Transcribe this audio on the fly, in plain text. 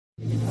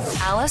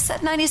Alice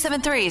at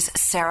 97.3's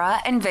Sarah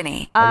and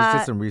Vinny. I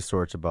just did some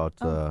research about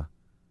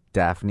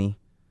Daphne.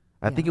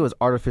 I think it was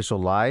Artificial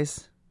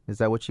Lies. Is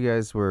that what you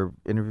guys were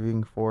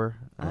interviewing for?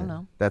 I don't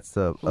know. That's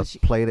a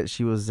play that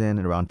she was in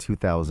around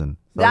 2000.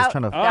 So I was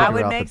trying to that figure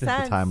would out make the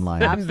sense.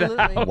 timeline.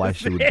 Absolutely. Why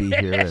she would be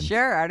here. And,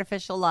 Sure,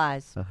 Artificial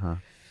Lies.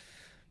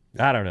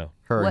 I don't know.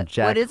 Her and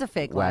Jack What is a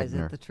fake lie? Is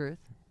Wagner. it the truth?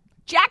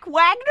 Jack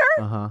Wagner?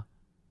 Uh-huh.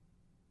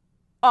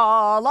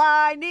 All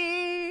I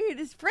need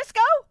is Frisco.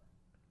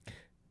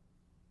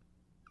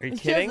 Are you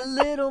It's kidding? just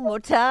a little more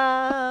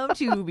time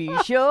to be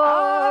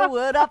sure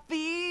what I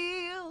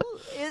feel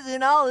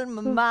isn't all in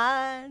my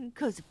mind.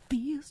 'Cause it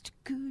feels too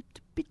good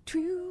to be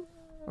true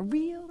or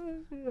real.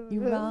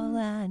 You're all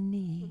I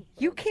need.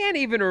 You can't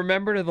even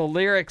remember the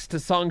lyrics to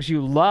songs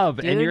you love,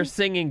 and Dude, you're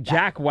singing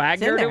Jack It's in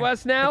Wagner there. to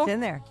us now? It's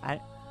in there.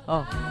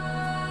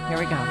 Here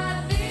we go.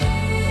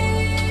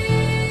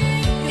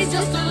 It's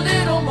just a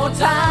little more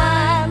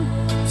time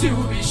to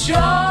be sure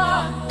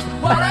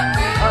what I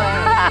feel.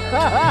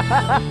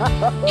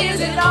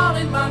 Is it all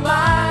in my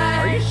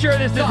mind? Are you sure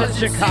this isn't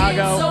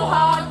Chicago? It's so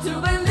hard to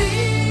believe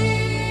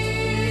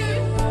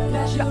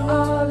that you're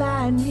all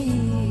I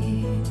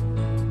need.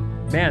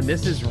 Man,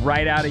 this is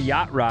right out of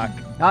Yacht Rock.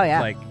 Oh,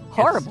 yeah. Like,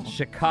 Horrible. it's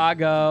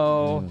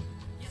Chicago.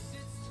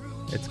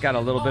 It's got a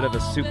little bit of a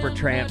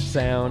Supertramp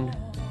sound.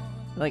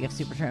 Like if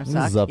Supertramp This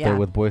sucked. is up yeah. there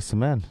with Boyz II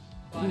Men.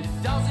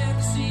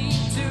 Doesn't seem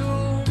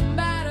to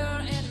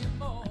matter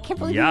anymore. I can't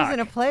believe he was Yuck. in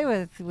a play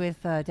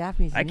with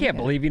Daphne. I can't Zuniga.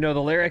 believe you know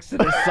the lyrics to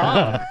this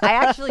song. I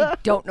actually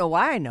don't know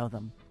why I know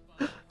them.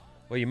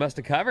 Well, you must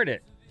have covered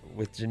it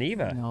with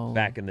Geneva No.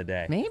 back in the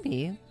day.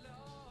 Maybe.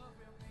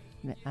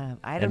 I don't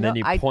And know. then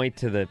you I point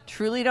to the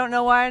truly don't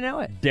know why I know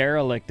it.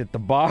 derelict at the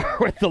bar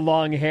with the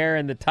long hair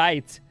and the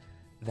tights.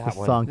 That The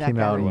one. song That came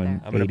guy out right in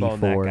there. I'm going to bone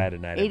that 84. guy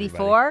tonight. everybody.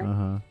 84?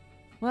 Uh-huh.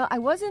 Well,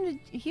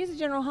 he's a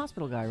General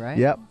Hospital guy, right?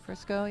 Yep.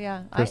 Frisco,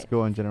 yeah.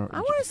 Frisco and General.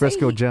 I want to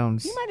Frisco say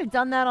Jones. He might have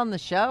done that on the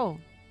show.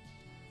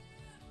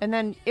 And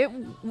then it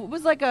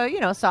was like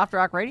a, soft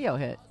rock radio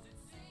hit.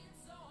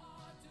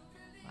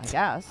 I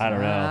guess. I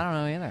don't know. I don't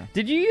know either.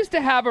 Did you used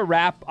to have a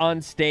rap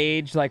on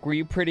stage? Like, were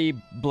you pretty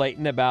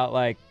blatant about,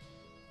 like,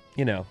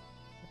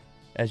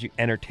 as you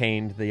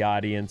entertained the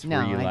audience? No,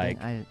 were you I like,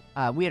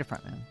 didn't. We had a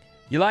front man.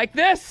 you like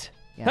this?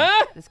 Yeah.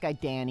 Huh? This guy,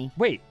 Danny.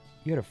 Wait,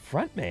 you had a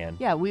front man?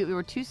 Yeah, we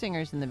were two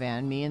singers in the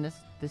band, me and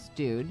this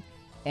dude.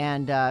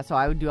 And so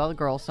I would do all the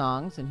girl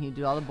songs, and he'd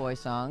do all the boy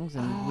songs,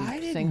 and I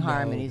we'd didn't sing know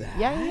harmonies. that.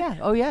 Yeah.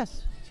 Oh,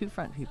 yes. Two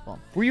front people.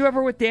 Were you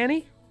ever with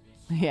Danny?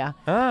 Yeah.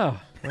 Oh,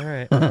 all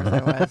right.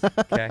 I was.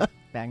 Okay.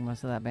 Banged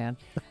most of that band.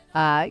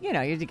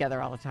 You're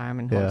together all the time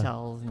in Yeah.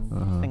 hotels,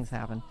 and things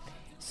happen.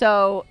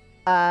 So,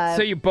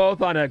 So you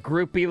both on a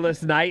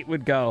groupie-less night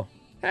would go,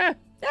 yeah,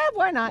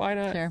 why not? why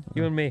not? Sure.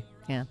 You and me.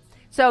 Yeah.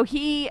 So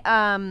he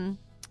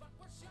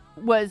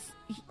was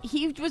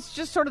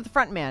just sort of the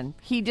front man.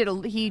 He did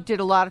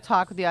a lot of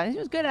talk with the audience. He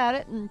was good at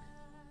it, and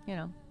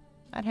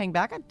I'd hang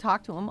back. I'd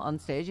talk to him on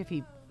stage if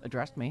he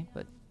addressed me,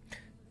 but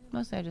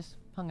mostly I just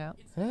hung out,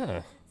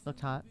 Huh.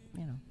 looked hot,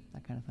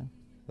 that kind of thing.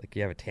 Like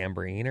you have a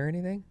tambourine or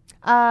anything?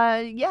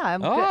 Yeah,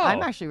 I'm good. Oh.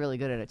 I'm actually really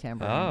good at a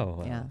tambourine.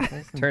 Oh. Yeah.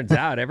 there's some- Turns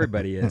out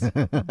everybody is.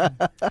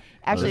 That's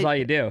Actually, all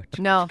you do.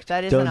 no,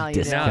 that isn't Don't all you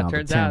do. discount No, it the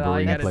turns out all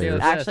you tambourine gotta do is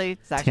players. Actually,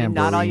 it's actually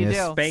not all you do.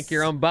 Tambourinists. Spank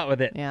your own butt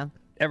with it. Yeah.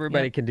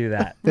 Everybody Yeah. can do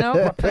that. No,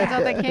 turns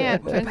out they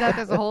can't. Turns out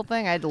there's a whole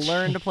thing. I had to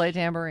learn to play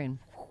tambourine.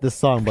 This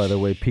song, by the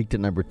way, peaked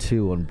at number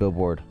 2 on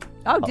Billboard.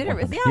 Oh, did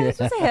it? Yeah, this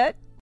was a hit.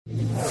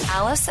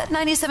 Alice at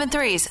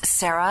 97.3's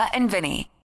Sarah and Vinny.